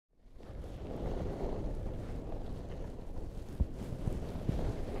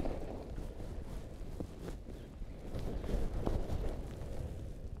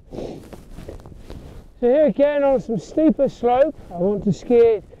So here again on some steeper slope, I want to ski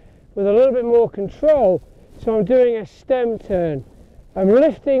it with a little bit more control, so I'm doing a stem turn. I'm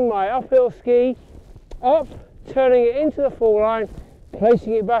lifting my uphill ski up, turning it into the fall line,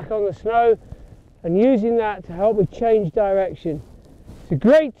 placing it back on the snow and using that to help me change direction. It's a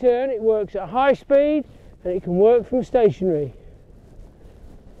great turn, it works at high speed and it can work from stationary.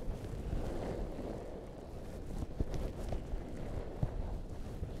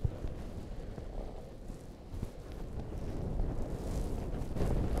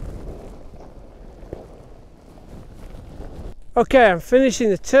 Okay, I'm finishing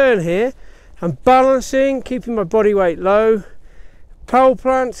the turn here. I'm balancing, keeping my body weight low. Pole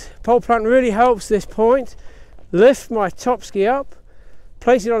plant really helps this point. Lift my top ski up,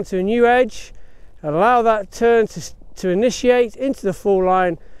 place it onto a new edge, allow that turn to initiate into the fall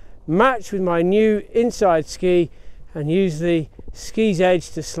line, match with my new inside ski and use the ski's edge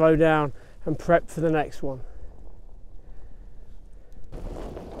to slow down and prep for the next one.